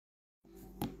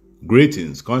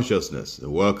Greetings, consciousness,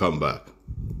 and welcome back.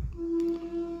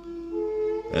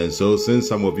 And so, since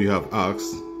some of you have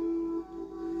asked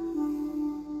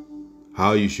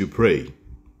how you should pray,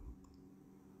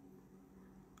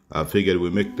 I figured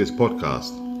we make this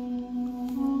podcast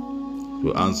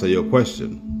to answer your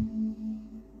question.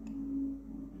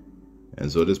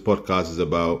 And so this podcast is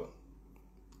about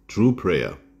true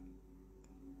prayer.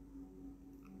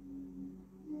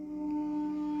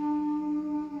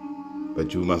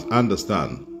 But you must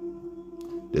understand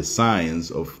the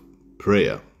science of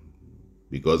prayer,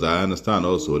 because I understand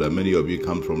also that many of you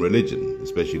come from religion,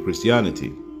 especially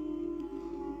Christianity.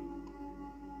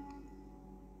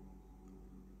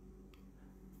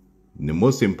 The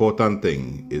most important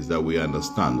thing is that we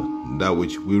understand that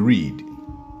which we read.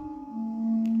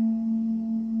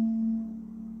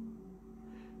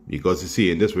 Because you see,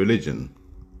 in this religion,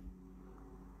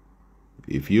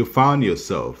 if you found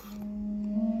yourself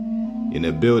in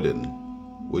a building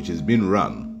which is being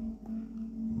run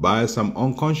by some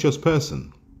unconscious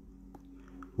person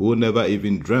who never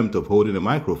even dreamt of holding a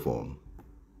microphone,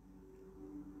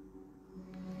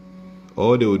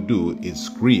 all they would do is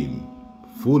scream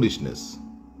foolishness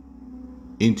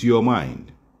into your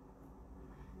mind.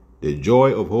 The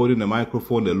joy of holding a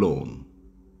microphone alone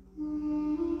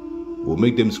will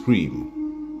make them scream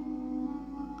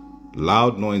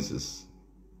loud noises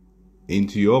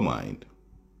into your mind.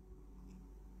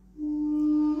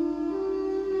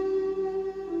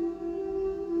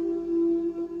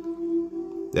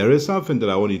 There is something that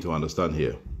I want you to understand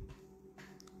here.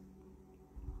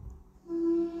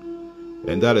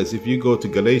 And that is, if you go to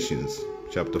Galatians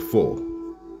chapter 4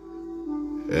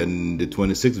 and the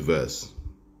 26th verse,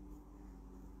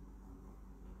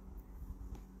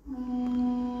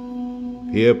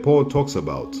 here Paul talks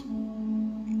about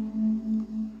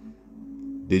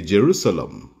the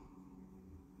Jerusalem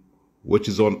which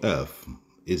is on earth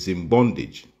is in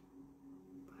bondage.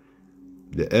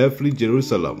 The earthly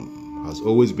Jerusalem has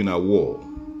always been at war.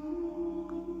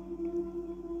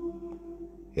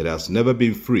 It has never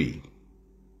been free.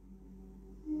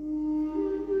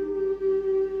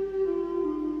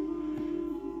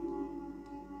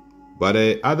 But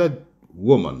the other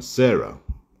woman, Sarah,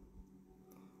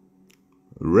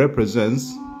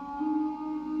 represents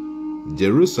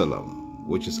Jerusalem,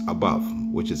 which is above,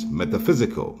 which is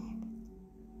metaphysical.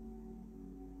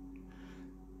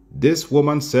 This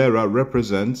woman, Sarah,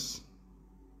 represents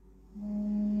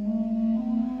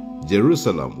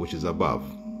Jerusalem, which is above.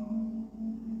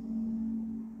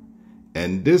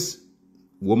 And this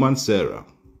woman, Sarah,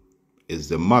 is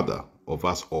the mother of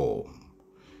us all.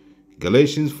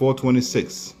 Galatians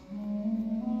 4:26.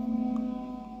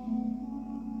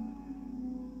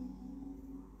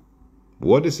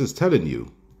 What this is telling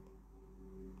you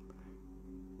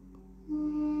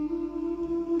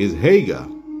is Hagar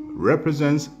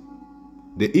represents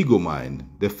the ego mind,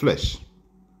 the flesh,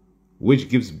 which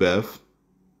gives birth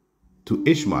to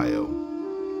Ishmael.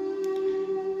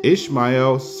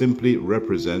 Ishmael simply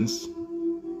represents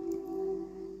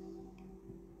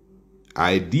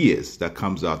ideas that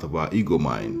comes out of our ego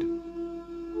mind.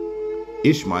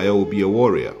 Ishmael will be a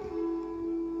warrior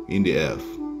in the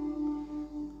earth.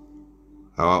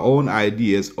 Our own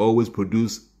ideas always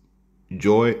produce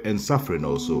joy and suffering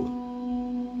also.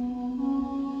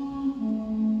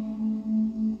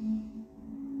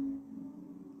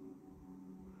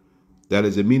 That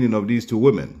is the meaning of these two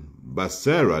women. But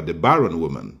Sarah, the barren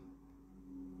woman,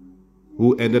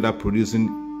 who ended up producing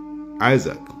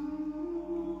Isaac,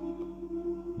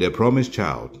 the promised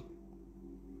child,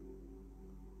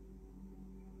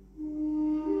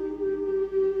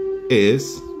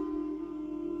 is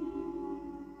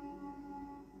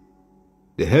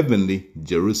the heavenly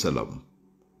Jerusalem,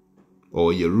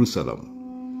 or Jerusalem,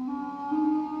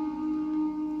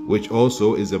 which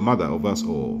also is the mother of us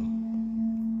all.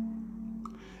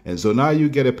 And so now you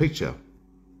get a picture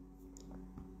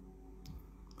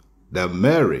that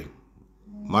Mary,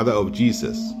 mother of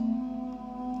Jesus,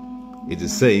 is the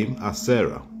same as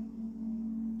Sarah,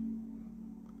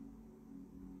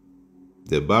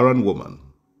 the barren woman,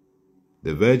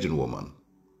 the virgin woman,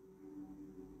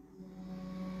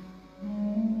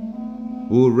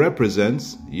 who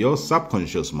represents your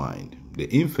subconscious mind, the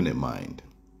infinite mind,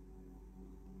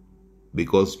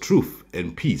 because truth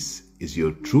and peace is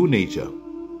your true nature.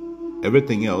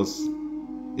 Everything else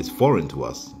is foreign to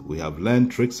us. We have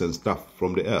learned tricks and stuff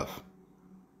from the earth.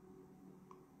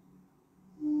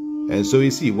 And so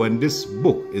you see, when this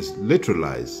book is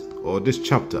literalized, or this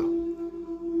chapter,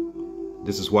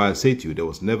 this is why I say to you, there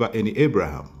was never any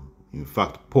Abraham. In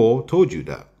fact, Paul told you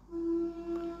that.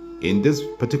 In this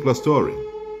particular story,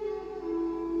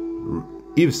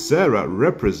 If Sarah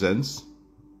represents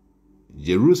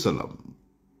Jerusalem,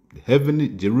 the heavenly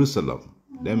Jerusalem,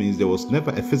 that means there was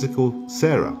never a physical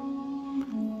Sarah.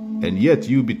 And yet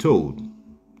you be told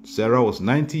Sarah was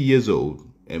 90 years old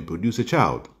and produced a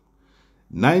child.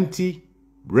 90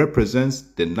 represents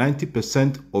the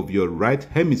 90% of your right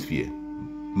hemisphere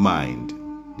mind,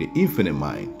 the infinite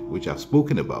mind, which I've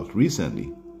spoken about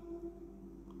recently.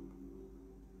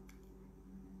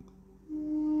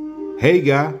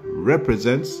 Hagar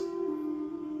represents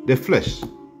the flesh,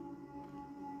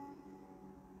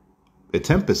 the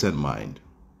 10% mind,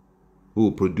 who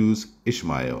will produce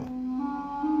Ishmael.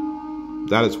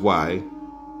 That is why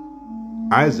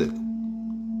Isaac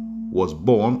was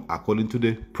born according to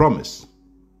the promise,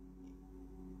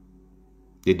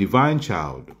 the divine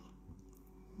child,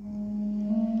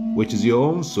 which is your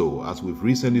own soul, as we've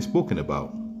recently spoken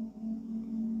about.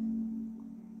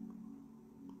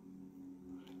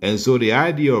 And so the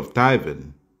idea of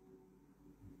tithing,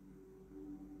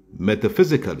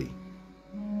 metaphysically,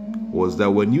 was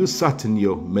that when you sat in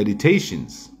your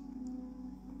meditations,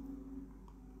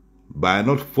 by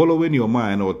not following your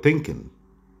mind or thinking,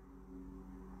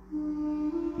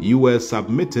 you were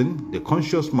submitting the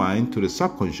conscious mind to the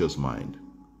subconscious mind,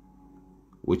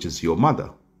 which is your mother.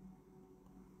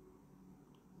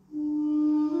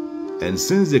 And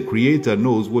since the Creator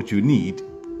knows what you need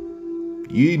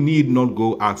not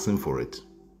go asking for it,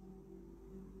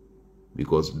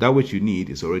 because that which you need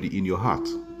is already in your heart.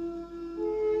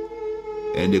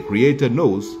 And the Creator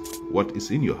knows what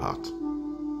is in your heart.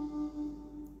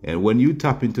 And when you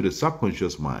tap into the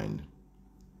subconscious mind,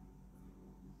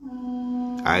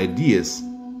 ideas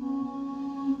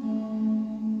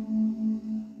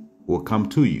will come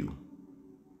to you,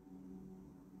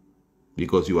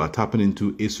 because you are tapping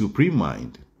into a supreme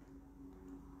mind.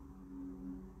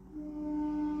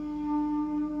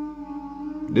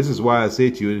 This is why I say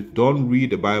to you, don't read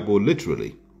the Bible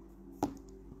literally.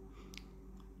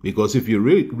 Because if you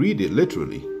read it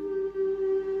literally,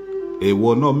 it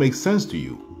will not make sense to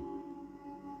you.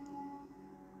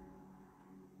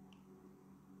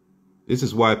 This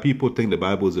is why people think the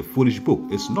Bible is a foolish book.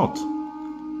 It's not.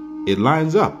 It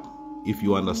lines up if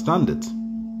you understand it.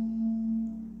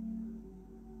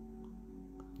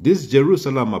 This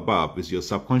Jerusalem above is your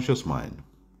subconscious mind,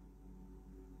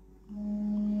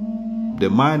 the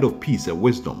mind of peace and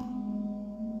wisdom.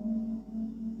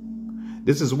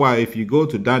 This is why if you go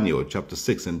to Daniel chapter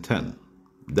 6 and 10,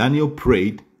 Daniel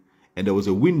prayed and there was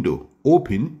a window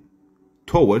open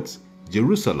towards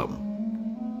Jerusalem.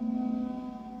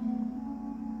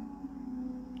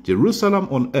 Jerusalem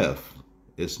on earth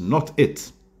is not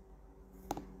it.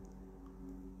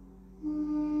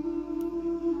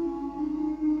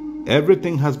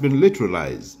 Everything has been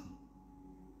literalized.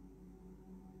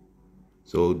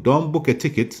 So don't book a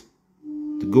ticket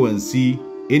to go and see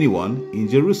anyone in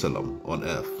Jerusalem on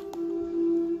earth.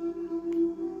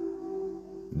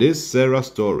 This Sarah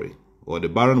story, or the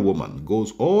barren woman,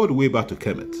 goes all the way back to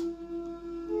Kemet,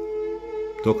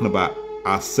 talking about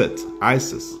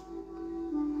Isis,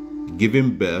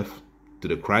 giving birth to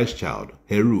the Christ child,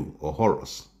 Heru or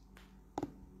Horus.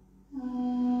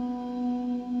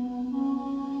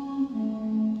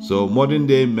 So modern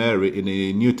day Mary in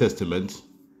the New Testament,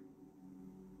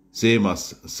 same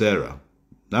as Sarah.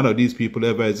 None of these people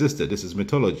ever existed. This is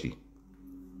mythology.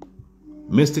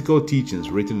 Mystical teachings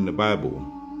written in the Bible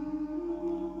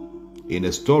in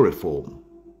a story form.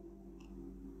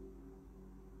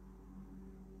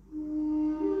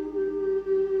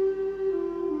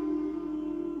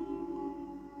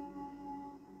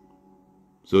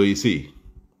 So you see,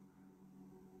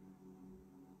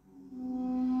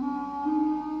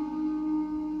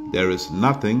 there is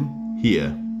nothing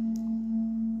here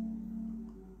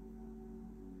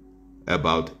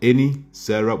about any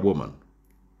Sarah woman.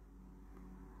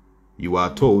 You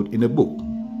are told in a book,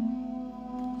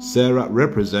 Sarah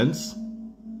represents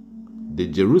the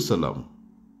Jerusalem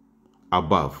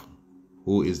above,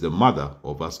 who is the mother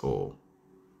of us all.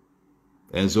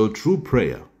 And so true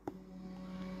prayer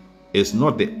is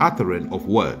not the uttering of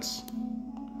words,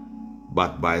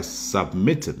 but by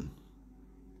submitting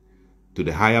to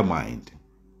the higher mind,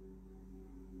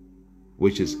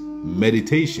 which is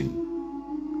meditation.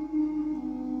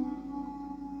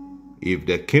 If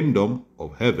the kingdom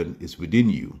of heaven is within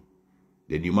you,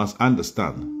 then you must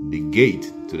understand the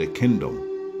gate to the kingdom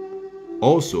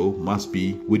also must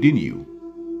be within you.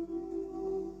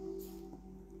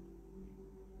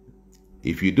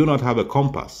 If you do not have a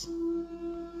compass,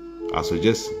 I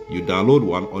suggest you download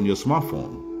one on your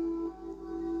smartphone,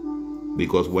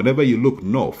 because whenever you look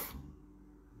north,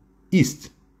 east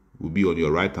will be on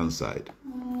your right hand side.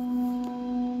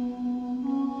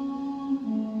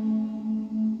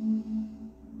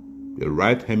 The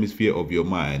right hemisphere of your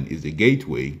mind is the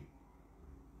gateway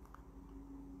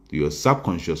to your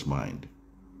subconscious mind.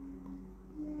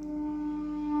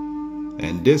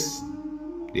 And this,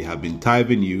 they have been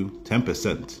tithing you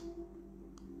 10%.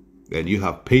 And you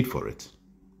have paid for it.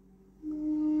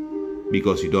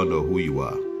 Because you don't know who you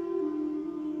are.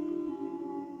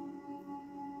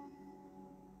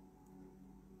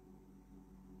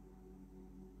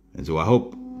 And so I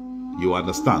hope you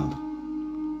understand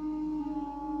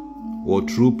what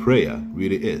true prayer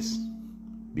really is.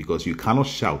 Because you cannot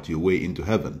shout your way into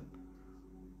heaven.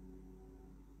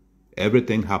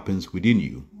 Everything happens within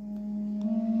you.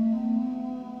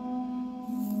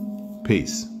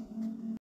 Peace.